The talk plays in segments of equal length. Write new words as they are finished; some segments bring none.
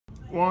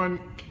One.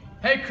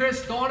 Hey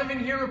Chris,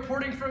 Donovan here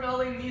reporting from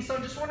LA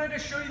Nissan. Just wanted to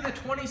show you the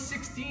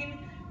 2016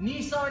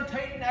 Nissan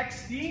Titan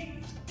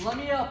XD. Let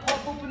me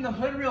pop open the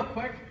hood real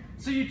quick.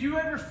 So you do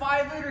have your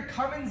 5-liter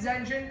Cummins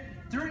engine,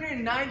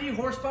 390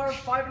 horsepower,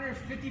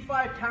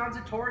 555 pounds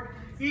of torque.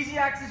 Easy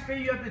access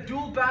bay, you have the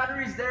dual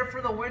batteries there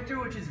for the winter,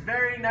 which is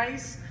very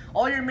nice.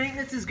 All your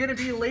maintenance is gonna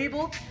be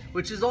labeled,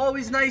 which is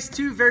always nice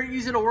too, very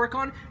easy to work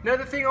on.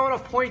 Another thing I wanna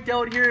point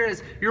out here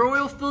is your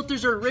oil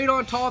filters are right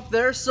on top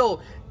there.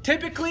 So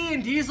typically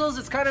in diesels,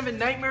 it's kind of a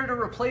nightmare to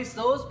replace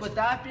those, but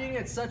that being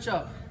it's such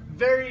a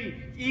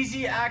very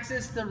easy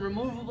access to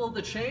removable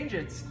to change,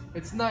 it's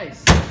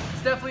nice.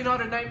 It's definitely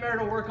not a nightmare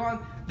to work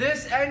on.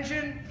 This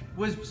engine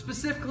was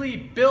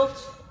specifically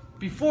built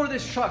before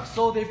this truck,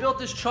 so they built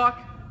this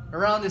truck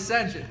around this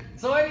engine.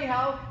 So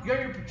anyhow, you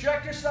got your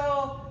projector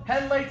style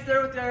headlights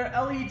there with their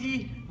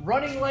LED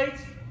running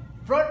lights,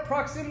 front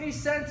proximity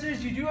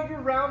sensors. You do have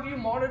your round view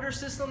monitor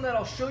system that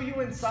I'll show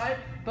you inside,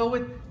 but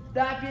with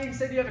that being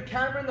said, you have a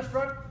camera in the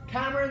front,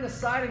 camera in the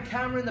side, and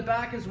camera in the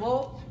back as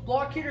well.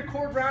 Block heater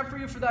cord ramp for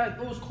you for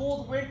those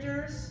cold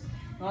winters.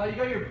 You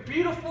got your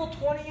beautiful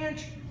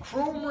 20-inch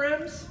chrome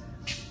rims,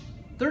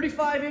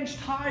 35-inch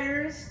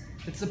tires.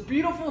 It's a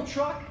beautiful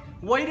truck.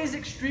 White is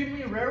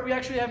extremely rare. We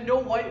actually have no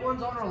white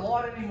ones on our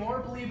lot anymore,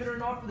 believe it or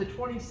not, for the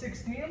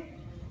 2016.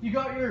 You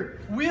got your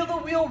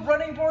wheel-to-wheel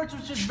running boards,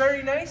 which is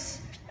very nice.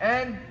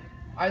 And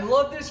I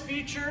love this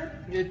feature.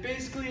 It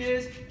basically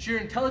is your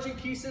intelligent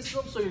key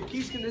system, so your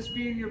keys can just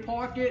be in your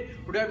pocket,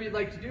 whatever you'd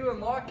like to do,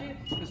 unlock it,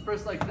 just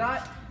press like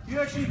that. You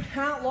actually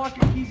can't lock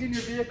your keys in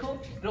your vehicle.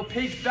 It'll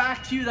page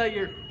back to you that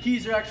your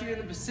keys are actually in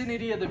the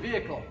vicinity of the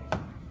vehicle,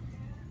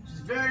 which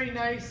is very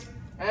nice,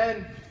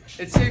 and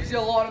it saves you a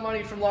lot of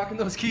money from locking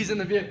those keys in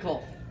the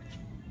vehicle.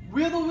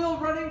 Wheel-to-wheel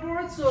running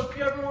board, so if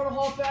you ever want to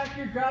hop back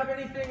here, grab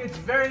anything, it's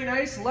very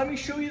nice. Let me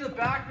show you the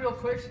back real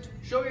quick,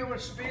 show you how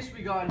much space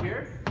we got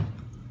here.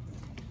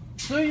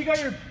 So you got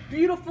your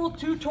beautiful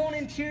two-tone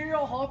interior.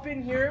 I'll hop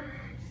in here.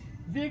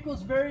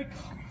 Vehicle's very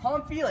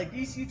comfy. Like,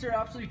 these seats are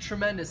absolutely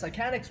tremendous. I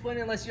can't explain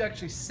it unless you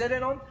actually sit in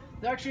them.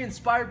 They're actually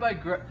inspired by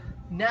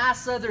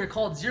NASA. They're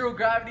called zero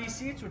gravity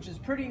seats, which is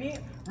pretty neat.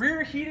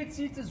 Rear heated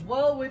seats as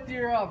well with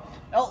your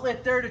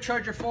outlet there to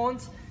charge your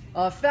phones.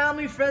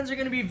 Family, friends are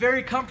going to be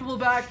very comfortable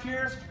back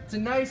here. It's a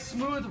nice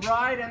smooth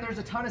ride and there's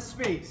a ton of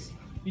space.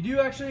 You do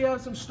actually have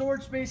some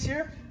storage space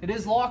here. It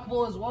is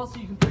lockable as well, so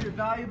you can put your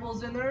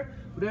valuables in there,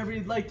 whatever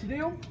you'd like to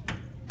do.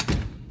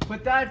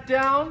 Put that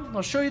down.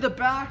 I'll show you the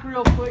back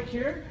real quick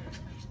here.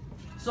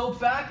 So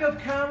backup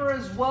camera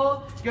as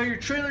well. You got your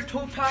trailer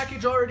tow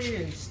package already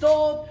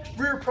installed.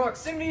 Rear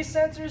proximity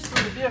sensors, so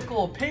the vehicle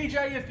will page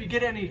at you if you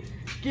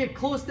get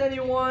close to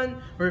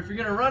anyone, or if you're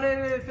gonna run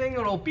into anything,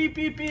 it'll beep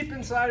beep beep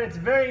inside. It's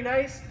very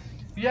nice.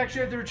 You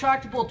actually have the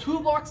retractable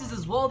toolboxes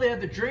as well. They have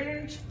the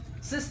drainage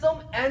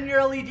system and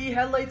your LED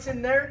headlights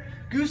in there.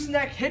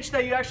 Gooseneck hitch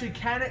that you actually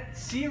can't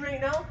see right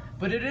now,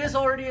 but it is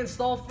already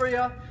installed for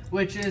you,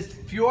 which is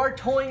if you are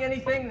towing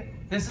anything,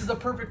 this is the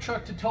perfect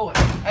truck to tow it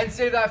and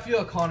save that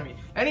fuel economy.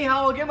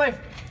 Anyhow, I'll get my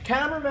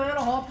cameraman,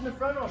 I'll hop in the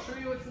front and I'll show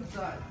you what's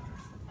inside.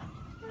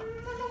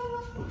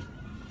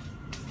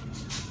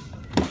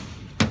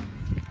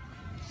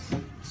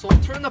 So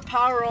I'll turn the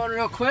power on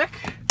real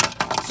quick.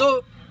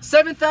 So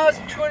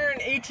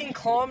 7,218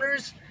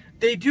 kilometers.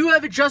 They do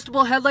have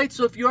adjustable headlights,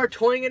 so if you are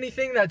towing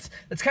anything, that's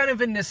kind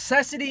of a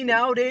necessity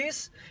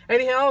nowadays.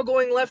 Anyhow,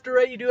 going left or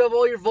right, you do have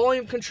all your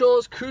volume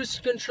controls, cruise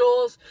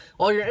controls,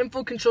 all your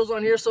info controls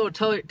on here, so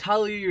it'll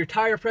tell you your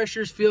tire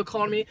pressures, fuel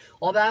economy,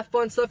 all that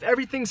fun stuff.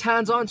 Everything's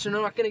hands-on, so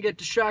you're not going to get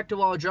distracted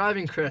while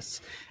driving,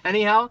 Chris.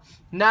 Anyhow,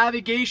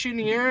 navigation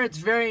here, it's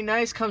very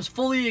nice, comes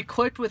fully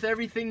equipped with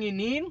everything you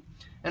need.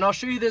 And I'll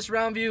show you this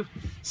round view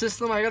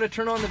system. I got to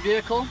turn on the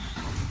vehicle.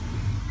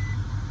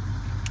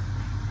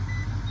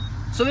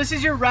 So this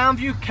is your round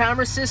view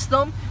camera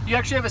system. You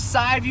actually have a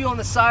side view on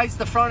the sides,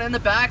 the front and the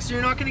back, so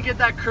you're not going to get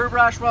that curb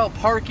rash while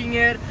parking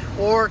it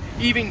or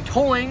even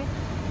towing.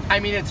 I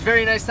mean, it's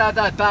very nice to have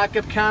that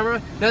backup camera.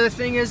 Another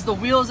thing is the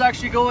wheels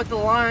actually go with the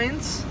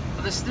lines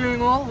of the steering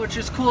wheel, which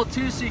is cool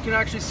too, so you can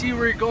actually see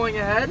where you're going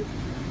ahead.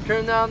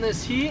 Turn down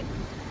this heat.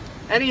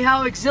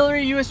 Anyhow,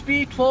 auxiliary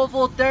USB 12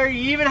 volt there.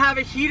 You even have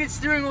a heated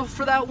steering wheel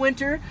for that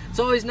winter. It's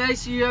always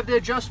nice. You have the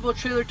adjustable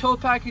trailer tow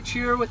package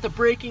here with the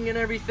braking and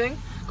everything.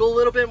 Go a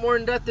little bit more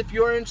in depth if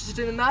you are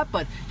interested in that,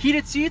 but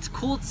heated seats,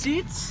 cooled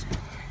seats.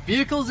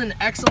 Vehicle's in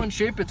excellent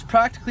shape. It's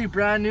practically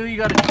brand new. You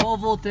got a 12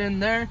 volt in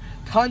there,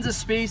 tons of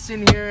space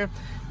in here.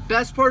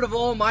 Best part of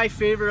all, my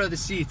favorite, are the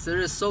seats.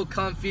 They're just so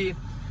comfy.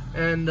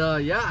 And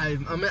yeah,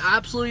 I'm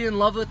absolutely in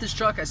love with this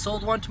truck. I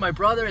sold one to my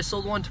brother, I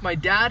sold one to my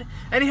dad.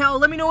 Anyhow,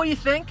 let me know what you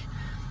think.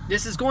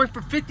 This is going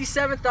for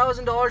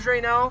 $57,000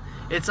 right now.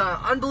 It's an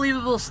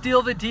unbelievable steal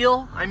of a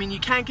deal. I mean, you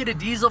can't get a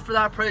diesel for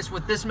that price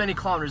with this many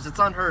kilometers. It's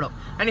unheard of.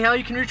 Anyhow,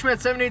 you can reach me at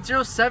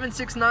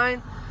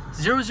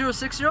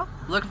 780-769-0060.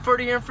 Looking forward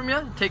to hearing from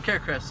you. Take care,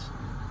 Chris.